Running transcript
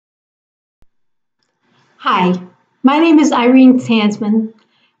Hi, my name is Irene Tansman,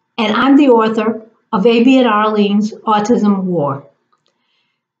 and I'm the author of A.B. and Arlene's Autism War.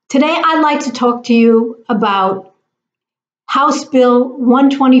 Today, I'd like to talk to you about House Bill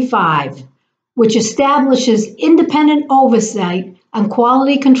 125, which establishes independent oversight and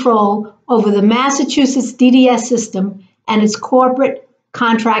quality control over the Massachusetts DDS system and its corporate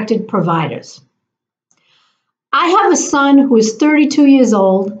contracted providers. I have a son who is 32 years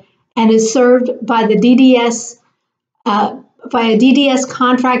old and is served by the DDS, by a DDS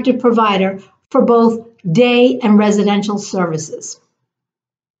contracted provider for both day and residential services.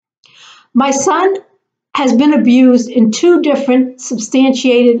 My son has been abused in two different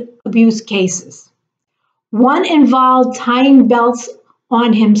substantiated abuse cases. One involved tying belts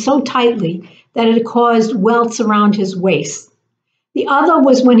on him so tightly that it caused welts around his waist. The other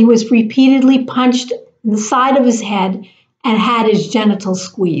was when he was repeatedly punched in the side of his head and had his genitals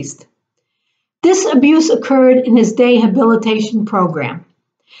squeezed. This abuse occurred in his day habilitation program.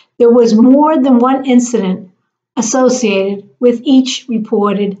 There was more than one incident associated with each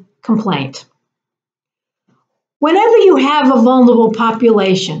reported complaint. Whenever you have a vulnerable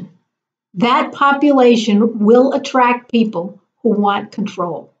population, that population will attract people who want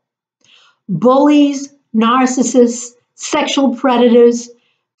control. Bullies, narcissists, sexual predators,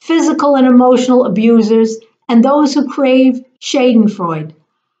 physical and emotional abusers, and those who crave schadenfreude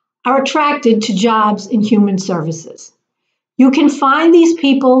are attracted to jobs in human services. You can find these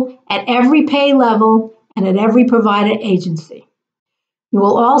people at every pay level and at every provider agency. You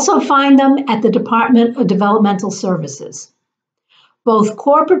will also find them at the Department of Developmental Services. Both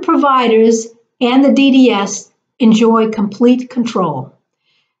corporate providers and the DDS enjoy complete control.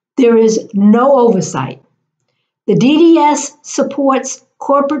 There is no oversight. The DDS supports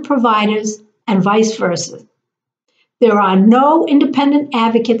corporate providers and vice versa. There are no independent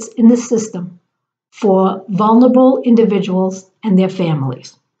advocates in the system for vulnerable individuals and their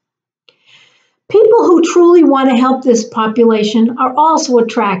families. People who truly want to help this population are also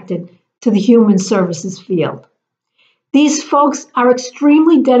attracted to the human services field. These folks are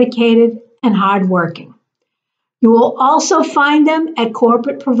extremely dedicated and hardworking. You will also find them at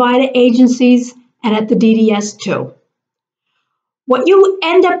corporate provider agencies and at the DDS too. What you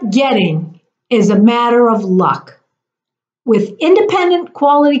end up getting is a matter of luck. With an independent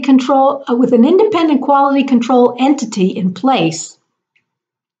quality control entity in place,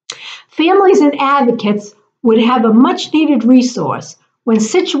 families and advocates would have a much needed resource when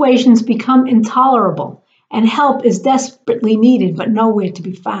situations become intolerable and help is desperately needed but nowhere to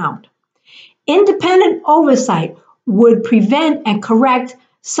be found. Independent oversight would prevent and correct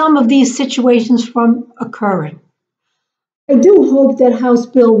some of these situations from occurring. I do hope that House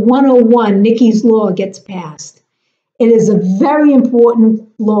Bill 101, Nicky's Law, gets passed. It is a very important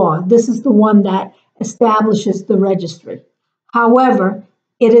law. This is the one that establishes the registry. However,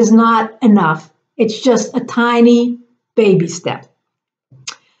 it is not enough. It's just a tiny baby step.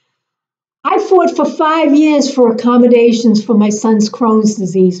 I fought for 5 years for accommodations for my son's Crohn's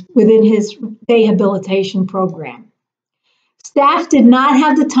disease within his rehabilitation program. Staff did not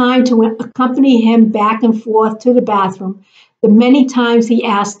have the time to accompany him back and forth to the bathroom the many times he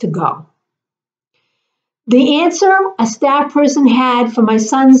asked to go. The answer a staff person had for my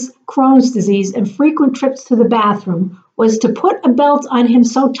son's Crohn's disease and frequent trips to the bathroom was to put a belt on him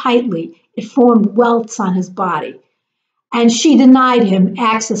so tightly it formed welts on his body, and she denied him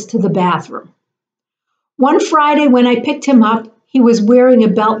access to the bathroom. One Friday when I picked him up, he was wearing a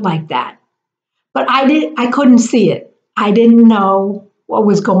belt like that, but I couldn't see it. I didn't know what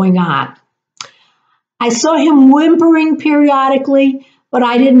was going on. I saw him whimpering periodically, but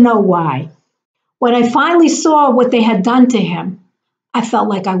I didn't know why. When I finally saw what they had done to him, I felt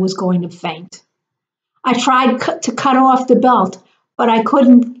like I was going to faint. I tried to cut off the belt, but I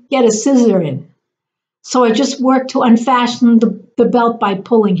couldn't get a scissor in. So I just worked to unfasten the belt by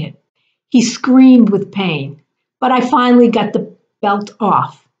pulling it. He screamed with pain, but I finally got the belt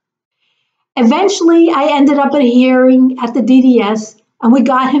off. Eventually, I ended up at a hearing at the DDS, and we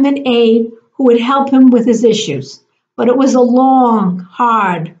got him an aide who would help him with his issues. But it was a long,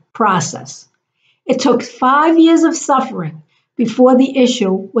 hard process. It took 5 years of suffering before the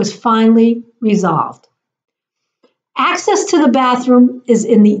issue was finally resolved. Access to the bathroom is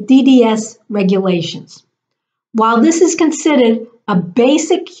in the DDS regulations. While this is considered a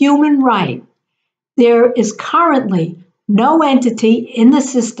basic human right, there is currently no entity in the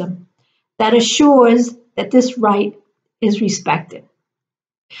system that assures that this right is respected.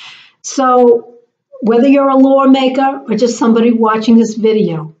 So, whether you're a lawmaker or just somebody watching this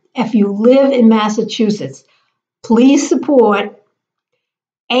video, if you live in Massachusetts, please support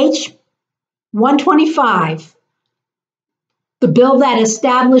H125, the bill that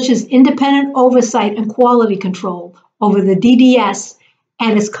establishes independent oversight and quality control over the DDS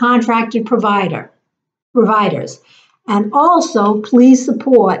and its contracted providers. And also, please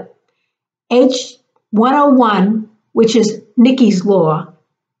support H101, which is Nicky's law,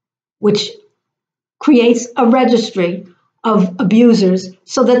 which creates a registry of abusers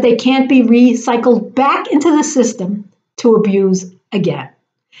so that they can't be recycled back into the system to abuse again.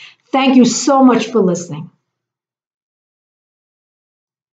 Thank you so much for listening.